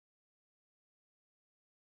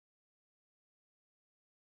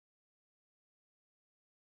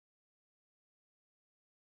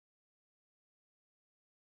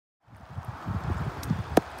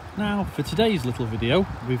Now, for today's little video,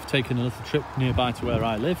 we've taken a little trip nearby to where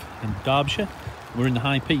I live, in Derbyshire. We're in the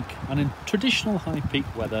High Peak, and in traditional High Peak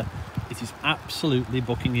weather, it is absolutely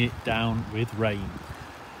bucking it down with rain,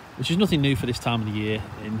 which is nothing new for this time of the year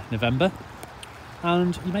in November.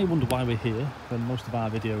 And you may wonder why we're here when most of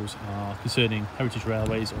our videos are concerning heritage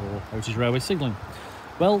railways or heritage railway signalling.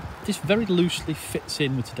 Well, this very loosely fits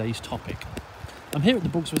in with today's topic. I'm here at the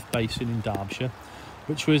Bugsworth Basin in Derbyshire,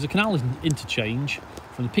 which was a canal interchange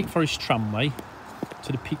from the Peak Forest Tramway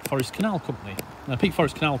to the Peak Forest Canal Company. Now, Peak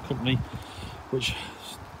Forest Canal Company, which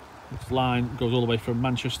line goes all the way from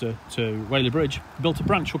Manchester to Whaley Bridge, built a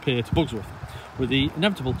branch up here to Bugsworth with the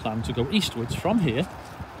inevitable plan to go eastwards from here,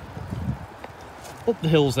 up the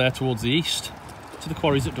hills there towards the east, to the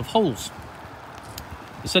quarries at Dove Holes,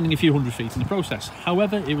 ascending a few hundred feet in the process.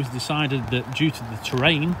 However, it was decided that due to the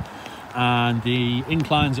terrain and the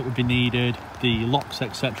inclines that would be needed, the locks,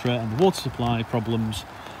 etc., and the water supply problems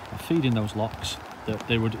of feeding those locks, that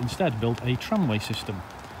they would instead build a tramway system.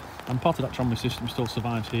 And part of that tramway system still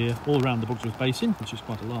survives here all around the Bugsworth Basin, which is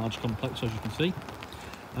quite a large complex, as you can see.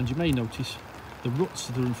 And you may notice the ruts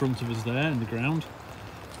that are in front of us there in the ground,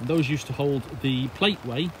 and those used to hold the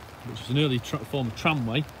plateway, which was an early form of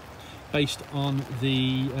tramway based on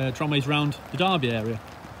the tramways around the Derby area.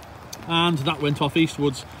 And that went off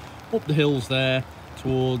eastwards up the hills there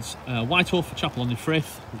towards Whitehall for Chapel on the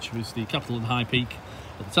Frith, which was the capital of the High Peak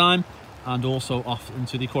at the time, and also off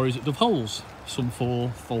into the quarries at Dove Holes, some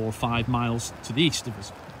 4 or 5 miles to the east of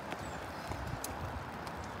us.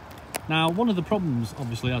 Now, one of the problems,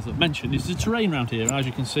 obviously, as I've mentioned, is the terrain around here. As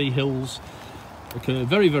you can see, hills occur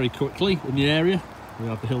very, very quickly in the area. We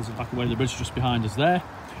have the hills at the back of Whaley Bridge just behind us there.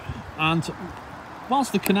 And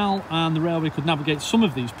whilst the canal and the railway could navigate some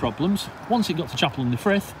of these problems, once it got to Chapel on the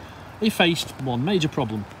Frith, it faced one major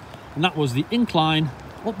problem, and that was the incline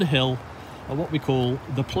up the hill of what we call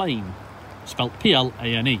the plane, spelt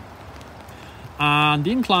P-L-A-N-E. And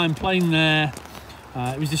the incline plane there,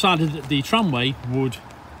 it was decided that the tramway would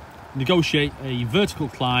negotiate a vertical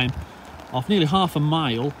climb of nearly half a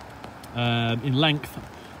mile in length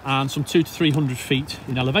and some 200 to 300 feet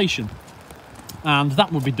in elevation. And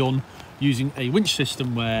that would be done using a winch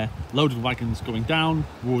system where loaded wagons going down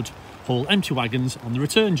would haul empty wagons on the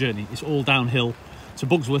return journey. It's all downhill to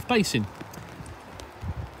Bugsworth Basin.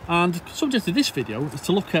 And the subject of this video is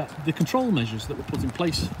to look at the control measures that were put in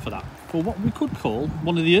place for that, for what we could call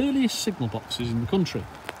one of the earliest signal boxes in the country,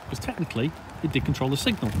 because technically it did control the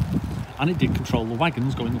signal and it did control the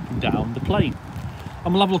wagons going up and down the plane.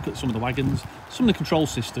 And we'll have a look at some of the wagons, some of the control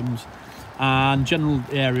systems and general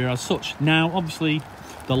area as such. Now, obviously,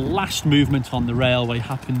 the last movement on the railway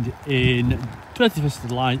happened in 31st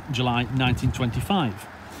of July 1925,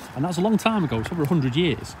 and that's a long time ago. It's over 100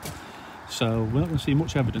 years, so we're not going to see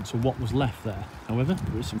much evidence of what was left there. However,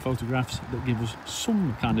 there is some photographs that give us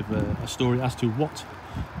some kind of a story as to what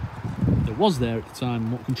there was there at the time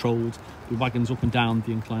and what controlled the wagons up and down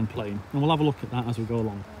the inclined plane, and we'll have a look at that as we go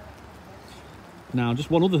along. Now, just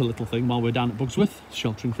one other little thing while we're down at Bugsworth,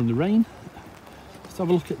 sheltering from the rain. Let's have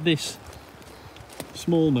a look at this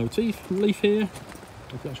small motif relief here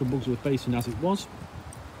of the actual Bugsworth Basin as it was.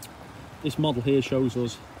 This model here shows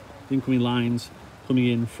us the incoming lines coming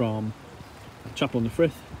in from Chapel on the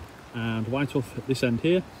Frith and Whitehall at this end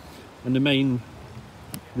here, and the main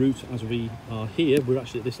route as we are here, we're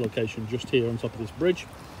actually at this location just here on top of this bridge,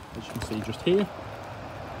 as you can see just here.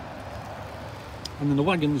 And then the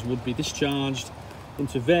wagons would be discharged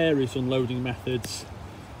into various unloading methods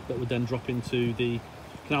that would then drop into the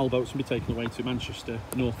canal boats and be taken away to Manchester,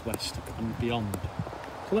 northwest and beyond.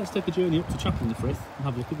 So let's take a journey up to Chapel on the Frith and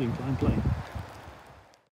have a look at the inclined plane.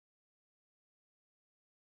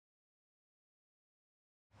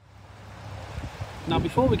 Now,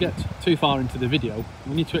 before we get too far into the video,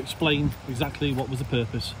 we need to explain exactly what was the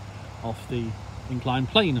purpose of the inclined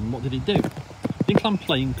plane and what did it do. The inclined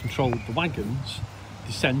plane controlled the wagons'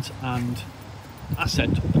 descent and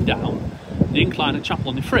ascent up and down the incline at Chapel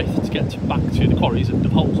on the Frith to get back to the quarries at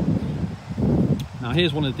Dove Holes. Now,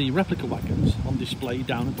 here's one of the replica wagons on display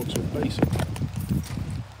down at Bugsworth Basin.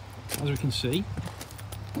 As we can see,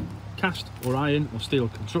 cast or iron or steel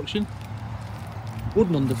construction,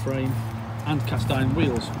 wooden underframe and cast iron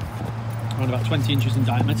wheels, around about 20 inches in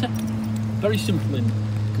diameter. Very simple in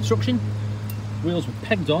construction. Wheels were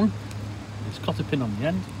pegged on with this cotter pin on the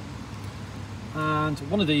end, and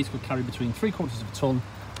one of these could carry between 3/4 of a tonne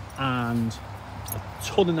and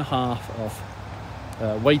 1.5 tons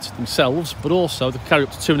of weight themselves, but also they could carry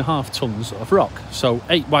up to 2.5 tons of rock. So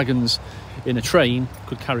 8 wagons in a train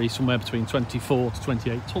could carry somewhere between 24 to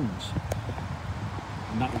 28 tons,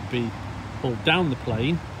 and that would be hauled down the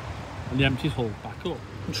plane and the empties hauled back up.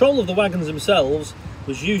 Control of the wagons themselves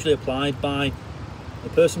was usually applied by a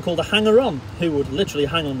person called a hanger-on, who would literally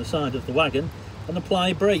hang on the side of the wagon and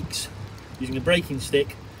apply brakes using a braking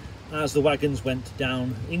stick as the wagons went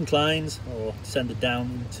down inclines or descended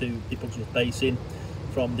down into the Bugsworth Basin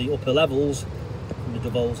from the upper levels, from the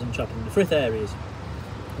Dovells and Chapel and the Frith areas.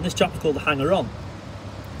 And this chap was called the hanger-on.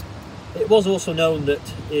 It was also known that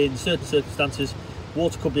in certain circumstances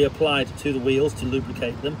water could be applied to the wheels to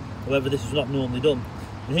lubricate them, however this was not normally done.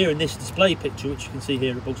 And here in this display picture, which you can see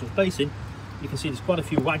here at Bugsworth Basin, you can see there's quite a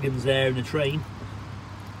few wagons there in a train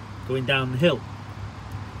going down the hill.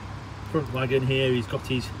 Front wagon here, he's got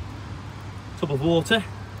his tub of water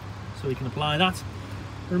so he can apply that.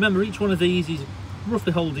 And remember, each one of these is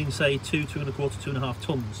roughly holding, say, 2.25, 2.5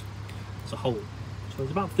 tons as a whole. So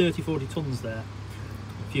there's about 30-40 tons there,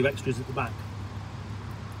 a few extras at the back.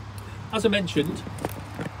 As I mentioned,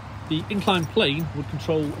 the inclined plane would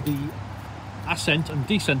control the ascent and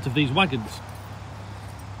descent of these wagons.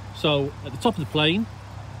 So at the top of the plane,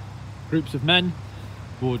 groups of men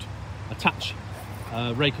would attach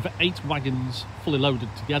a rake of 8 wagons fully loaded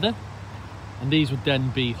together, and these would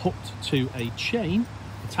then be hooked to a chain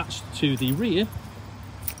attached to the rear.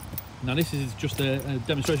 Now this is just a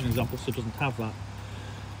demonstration example, so it doesn't have that.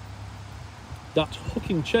 That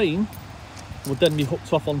hooking chain would then be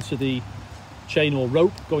hooked off onto the chain or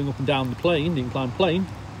rope going up and down the plane, the inclined plane,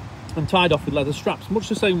 and tied off with leather straps, much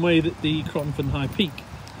the same way that the Cronford High Peak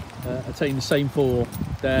attain the same for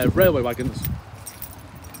their railway wagons.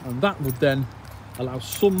 And that would then allow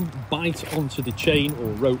some bite onto the chain or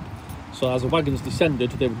rope, so as the wagons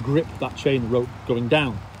descended they would grip that chain or rope going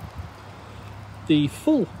down. The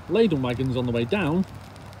full laden wagons on the way down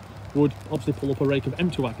would obviously pull up a rake of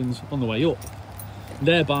empty wagons on the way up,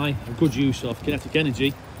 thereby a good use of kinetic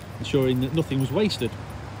energy, ensuring that nothing was wasted.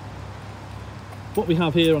 What we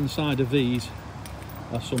have here on the side of these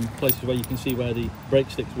are some places where you can see where the brake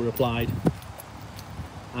sticks were applied,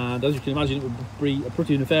 and as you can imagine it would be a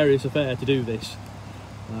pretty nefarious affair to do this,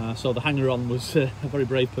 so the hanger-on was a very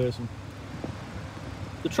brave person.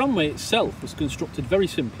 The tramway itself was constructed very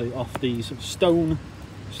simply off these stone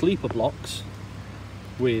sleeper blocks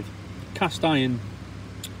with cast iron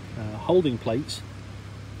holding plates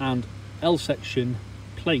and L-section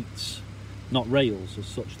plates, not rails as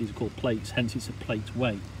such. These are called plates, hence it's a plate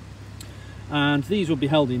way. And these would be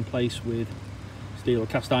held in place with steel or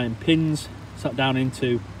cast iron pins set down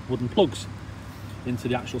into wooden plugs into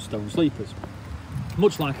the actual stone sleepers,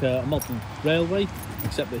 much like a modern railway,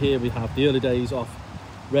 except that here we have the early days of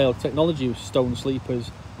rail technology with stone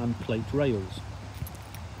sleepers and plate rails.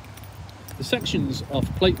 The sections of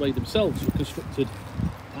plateway themselves were constructed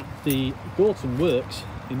at the Gorton Works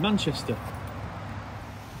in Manchester.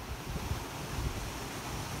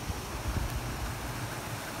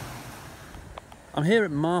 I'm here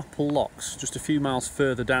at Marple Locks, just a few miles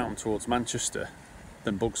further down towards Manchester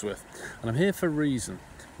than Bugsworth, and I'm here for a reason.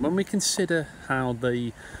 When we consider how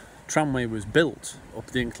the tramway was built up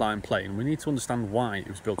the inclined plane, we need to understand why it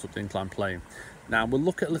was built up the inclined plane. Now we'll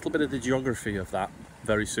look at a little bit of the geography of that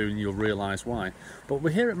very soon, you'll realise why. But we're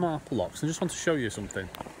here at Marple Locks and I just want to show you something.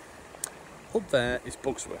 Up there is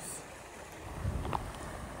Bugsworth.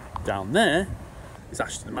 Down there is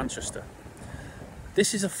Ashton and Manchester.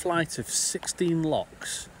 This is a flight of 16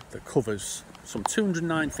 locks that covers some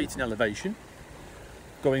 209 feet in elevation,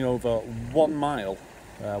 going over 1 mile,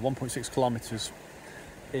 1.6 kilometres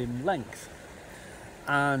in length.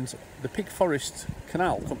 And the Peak Forest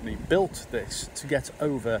Canal Company built this to get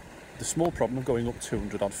over the small problem of going up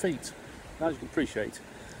 200 odd feet. Now, as you can appreciate,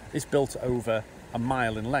 it's built over 1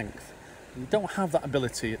 mile in length. You don't have that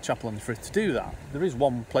ability at Chapel on the Frith to do that. There is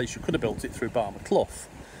one place you could have built it through Barmer Clough,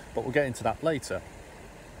 but we'll get into that later.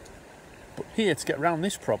 But here, to get around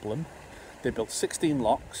this problem, they built 16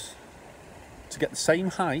 locks to get the same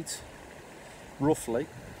height, roughly,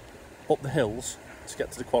 up the hills to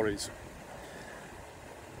get to the quarries.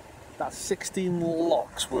 That's 16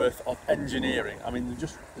 locks worth of engineering. I mean,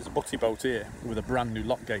 there's a butty boat here with a brand new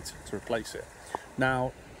lock gate to replace it.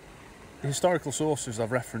 Now, the historical sources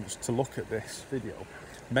I've referenced to look at this video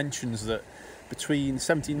mentions that between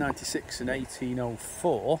 1796 and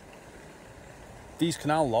 1804, these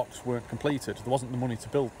canal locks weren't completed. There wasn't the money to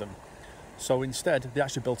build them. So instead, they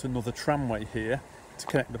actually built another tramway here to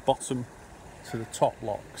connect the bottom to the top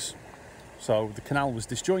locks. So the canal was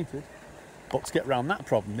disjointed, but to get around that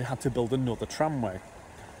problem, they had to build another tramway.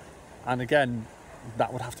 And again,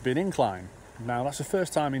 that would have to be an incline. Now, that's the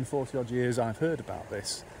first time in 40 odd years I've heard about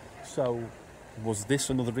this. So, was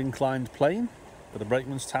this another inclined plane with a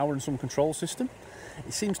brakeman's tower and some control system?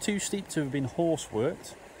 It seems too steep to have been horse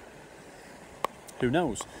worked. who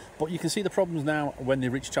knows? But you can see the problems now when they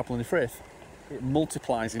reach Chapel in the Frith. It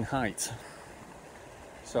multiplies in height.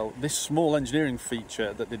 So this small engineering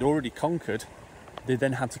feature that they'd already conquered, they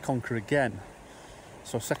then had to conquer again.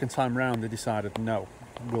 So second time round they decided, no,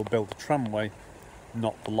 we'll build a tramway,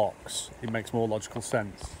 not the locks. It makes more logical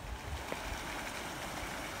sense.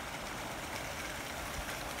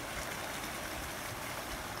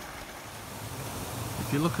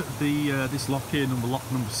 If you look at this lock here, lock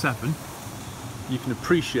number 7, you can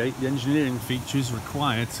appreciate the engineering features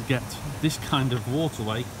required to get this kind of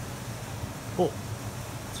waterway up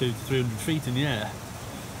to 300 feet in the air,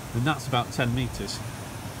 and that's about 10 metres,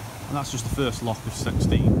 and that's just the first lock of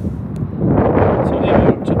 16. So here we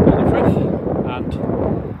are at Chapel in the Frith,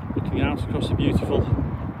 and looking out across the beautiful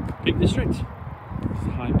Peak District. It's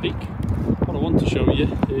the high peak. What I want to show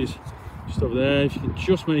you is just over there, if you can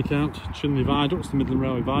just make out Chinley Viaducts, the Midland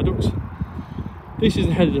Railway Viaducts. This is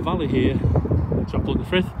the head of the valley here, Chapel in the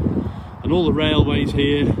Frith, and all the railways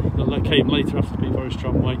here that came later after the Peak Forest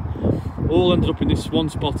Tramway all ended up in this one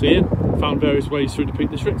spot here, found various ways through the Peak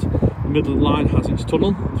District. The Midland Line has its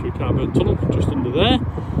tunnel, through Carburn Tunnel, just under there.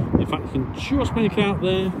 In fact, you can just make out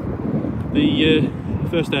there the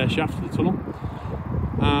first air shaft of the tunnel.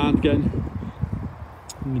 And again,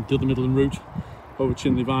 the other Midland route over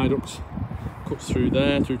Chinley Viaducts cuts through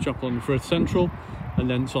there, through Chapel in the Frith Central, and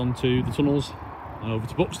then it's on to the tunnels and over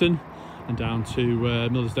to Buxton, and down to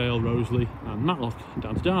Millersdale, Roseley and Matlock, and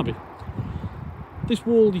down to Derby. This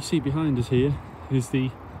wall you see behind us here is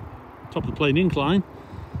the top of the plain incline,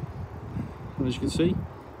 and as you can see,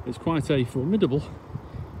 it's quite a formidable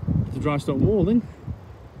bit of dry stone walling.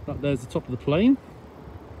 That there's the top of the plain.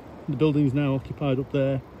 The buildings now occupied up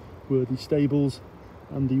there were the stables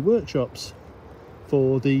and the workshops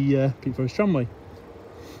for the Peak Forest Tramway.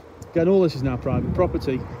 Again, all this is now private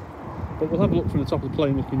property, but we'll have a look from the top of the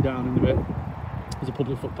plain looking down in a bit. There's a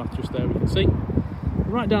public footpath just there we can see.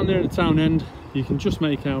 Right down there at the town end, you can just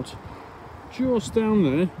make out, just down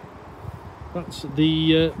there, that's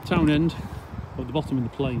the town end of the bottom of the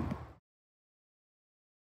plain.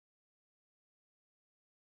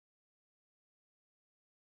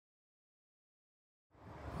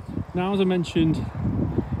 Now, as I mentioned,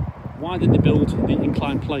 why did they build the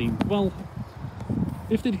incline plane? Well,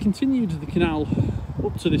 if they'd continued the canal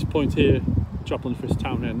up to this point here, Chapel in the Frith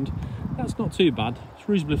town end, that's not too bad. It's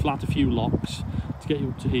reasonably flat, a few locks to get you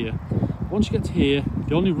up to here. Once you get to here,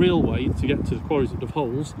 the only real way to get to the quarries at Dove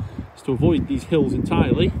Holes is to avoid these hills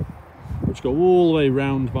entirely, which go all the way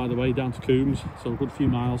round, by the way, down to Coombs, so a good few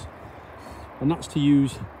miles. And that's to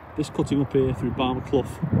use this cutting up here through Barmer Clough,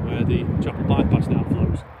 where the Chapel bypass now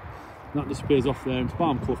flows. And that disappears off there into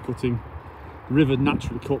Barmer Clough cutting. The river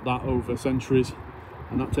naturally cut that over centuries,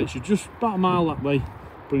 and that takes you just about a mile that way,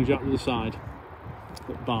 brings you out to the side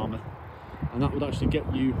at Barmer. And that would actually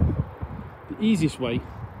get you the easiest way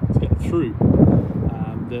to get through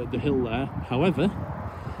the hill there. However,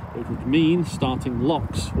 it would mean starting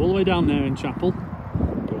locks all the way down there in Chapel,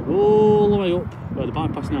 going all the way up where the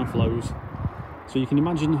bypass now flows. So you can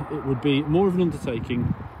imagine it would be more of an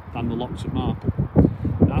undertaking than the locks at Marple.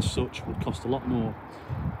 And as such, would cost a lot more.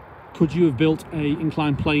 Could you have built a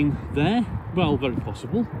inclined plane there? Well, very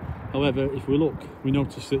possible. However, if we look, we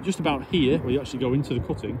notice that just about here, where you actually go into the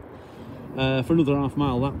cutting, for another half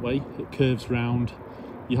mile that way, it curves round.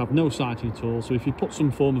 You have no sighting at all. So if you put some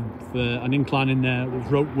form of an incline in there that was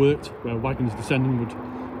rope worked, where wagons descending would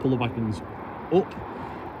pull the wagons up,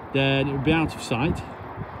 then it would be out of sight.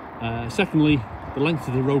 Secondly, the length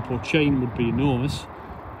of the rope or chain would be enormous,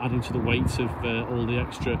 adding to the weight of all the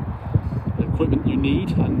extra equipment you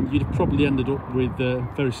need, and you'd have probably ended up with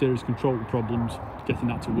very serious control problems getting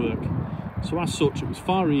that to work. So as such, it was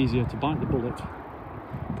far easier to bite the bullet,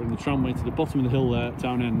 bring the tramway to the bottom of the hill there at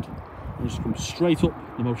town end, and just come straight up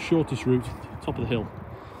the most shortest route to the top of the hill.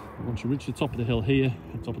 And once you reach the top of the hill here,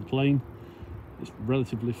 at the top of the plain, it's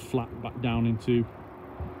relatively flat back down into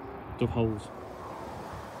Dove Holes.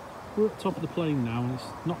 We're at the top of the plain now, and it's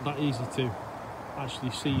not that easy to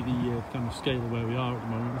actually see the kind of scale of where we are at the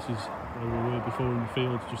moment. This is where we were before in the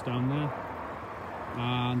field, just down there.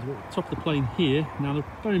 And we're at the top of the plain here. Now,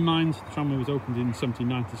 bear in mind, the tramway was opened in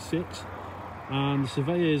 1796, and the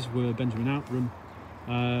surveyors were Benjamin Outram,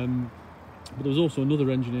 but there was also another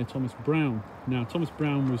engineer, Thomas Brown. Now, Thomas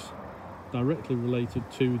Brown was directly related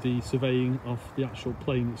to the surveying of the actual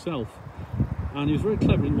plain itself, and he was very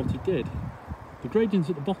clever in what he did. The gradient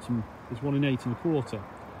at the bottom is 1 in 8 1/4.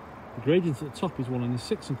 The gradient at the top is 1 in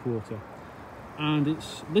 6 1/4, and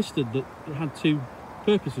it's listed that it had two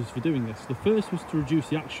purposes for doing this. The first was to reduce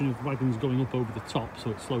the action of wagons going up over the top, so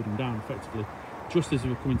it slowed them down effectively just as they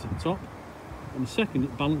were coming to the top. and the second,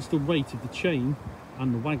 it balanced the weight of the chain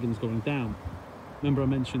and the wagons going down. Remember I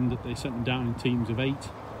mentioned that they sent them down in teams of 8,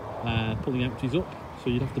 pulling empties up, so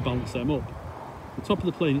you'd have to balance them up. The top of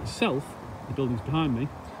the plane itself, the buildings behind me,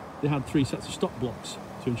 they had 3 sets of stop blocks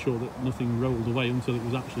to ensure that nothing rolled away until it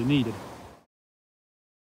was actually needed.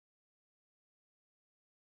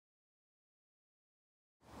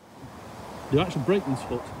 The actual brakeman's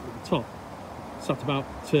hut at the top sat about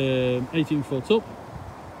 18 foot up,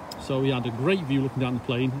 so we had a great view looking down the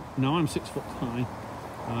plane. Now I'm 6 foot high,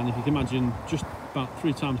 and if you can imagine, just about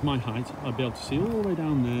 3 times my height, I'd be able to see all the way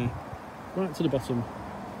down there, right to the bottom,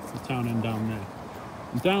 the town end down there.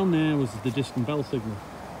 And down there was the disc and bell signal,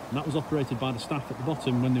 and that was operated by the staff at the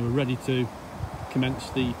bottom when they were ready to commence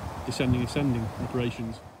the descending ascending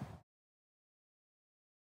operations.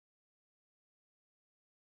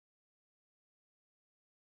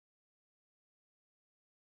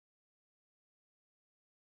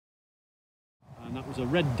 And that was a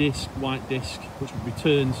red disc, white disc, which would be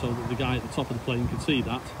turned so that the guy at the top of the plane could see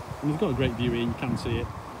that. And we've got a great view here, you can see it.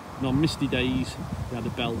 And on misty days, they had a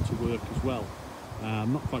bell to work as well.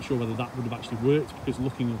 I'm not quite sure whether that would have actually worked, because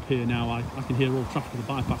looking up here now, I can hear all the traffic of the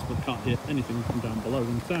bypass, but I can't hear anything from down below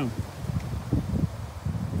in town.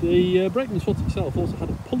 The brakeman's hut itself also had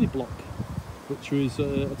a pulley block, which was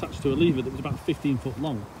attached to a lever that was about 15 foot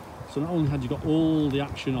long. So not only had you got all the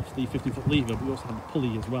action off the 15-foot lever, but you also had the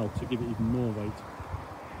pulley as well to give it even more weight.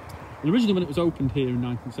 And originally when it was opened here in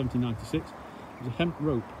 1996, it was a hemp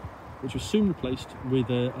rope, which was soon replaced with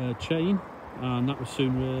a chain, and that was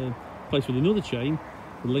soon replaced with another chain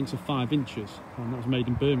with lengths of 5 inches, and that was made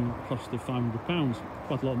in Birmingham at the cost of £500,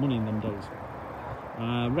 quite a lot of money in them days.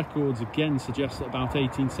 Records again suggest that about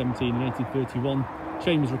 1817 and 1831,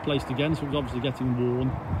 chain was replaced again, so it was obviously getting worn.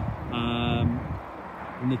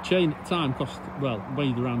 And the chain at the time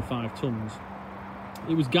weighed around 5 tons.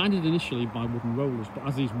 It was guided initially by wooden rollers, but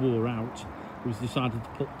as these wore out, it was decided to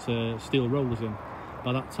put steel rollers in.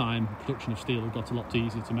 By that time, production of steel had got a lot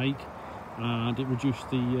easier to make, and it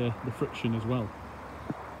reduced the friction as well.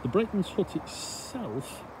 The brakeman's hut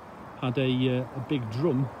itself had a big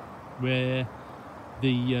drum where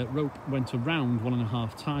the rope went around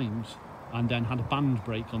 1.5 times, and then had a band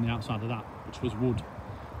brake on the outside of that, which was wood.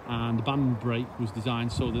 And the band brake was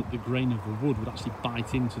designed so that the grain of the wood would actually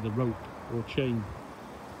bite into the rope or chain.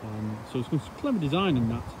 So it's some clever design in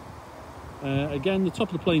that. Again, the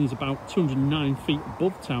top of the plane is about 209 feet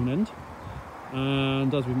above town end,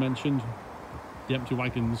 and as we mentioned, the empty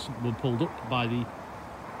wagons were pulled up by the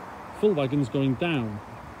full wagons going down.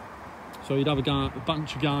 So you'd have a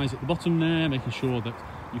bunch of guys at the bottom there making sure that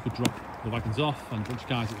you could drop the wagons off, and a bunch of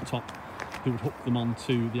guys at the top who would hook them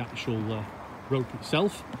onto the actual rope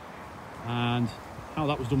itself. And how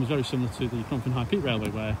that was done was very similar to the Cromford High Peak Railway,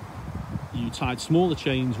 where you tied smaller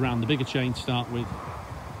chains around the bigger chain to start with,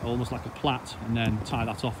 almost like a plait, and then tie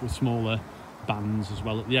that off with smaller bands as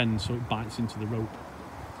well at the end, so it bites into the rope.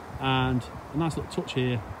 And a nice little touch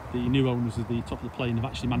here, the new owners of the top of the plane have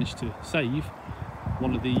actually managed to save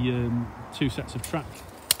one of the 2 sets of track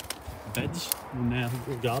beds in their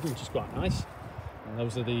little garden, which is quite nice. And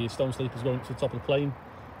those are the stone sleepers going up to the top of the plane.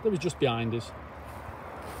 That was just behind us,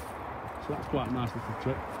 so that's quite a nice little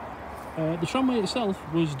trip. The tramway itself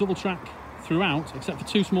was double track throughout, except for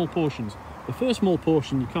 2 small portions. The first small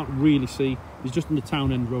portion you can't really see, is just on the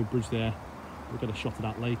town end road bridge there. We'll get a shot of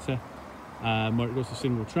that later, where it goes to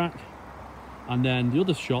single track. And then the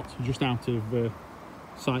other shot, just out of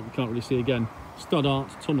sight, you can't really see again,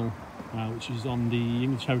 Stoddart Tunnel, which is on the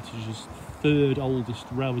English Heritage's 3rd oldest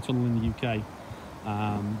railway tunnel in the UK.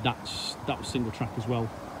 That was single track as well.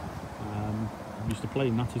 We used to play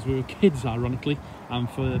in that as we were kids, ironically, and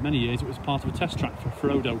for many years it was part of a test track for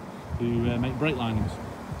Frodo, who make brake linings.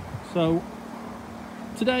 So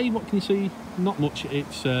today, what can you see? Not much.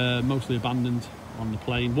 It's mostly abandoned on the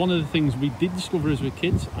plane. One of the things we did discover as we were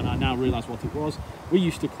kids, and I now realise what it was, we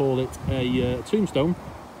used to call it a tombstone.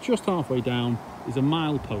 Just halfway down is a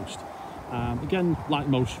milepost. Again, like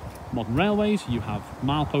most modern railways, you have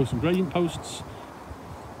mileposts and gradient posts.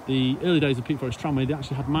 The early days of Peak Forest Tramway, they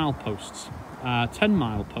actually had mileposts.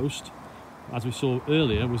 10-mile post, as we saw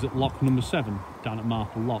earlier, was at lock number 7 down at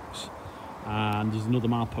Marple Locks, and there's another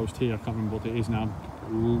milepost here, I can't remember what it is now,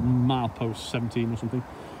 milepost 17 or something,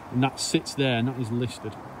 and that sits there, and that is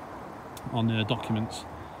listed on the documents.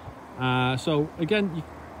 So again,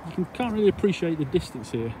 you can't really appreciate the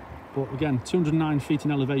distance here, but again, 209 feet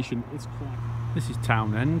in elevation, it's quite... This is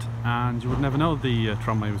town end, and you would never know the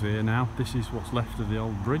tramway was here now. This is what's left of the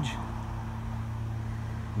old bridge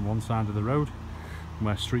on one side of the road,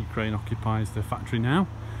 where Street Crane occupies the factory now.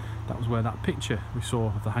 That was where that picture we saw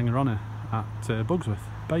of the hanger-on at Bugsworth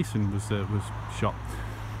basin was shot.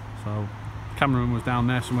 So cameraman was down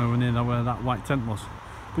there somewhere near where that white tent was.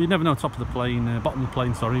 But you never know, top of the plane, bottom of the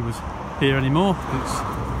plane, sorry, was here anymore.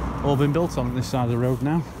 It's all been built on this side of the road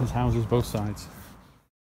now. There's houses both sides.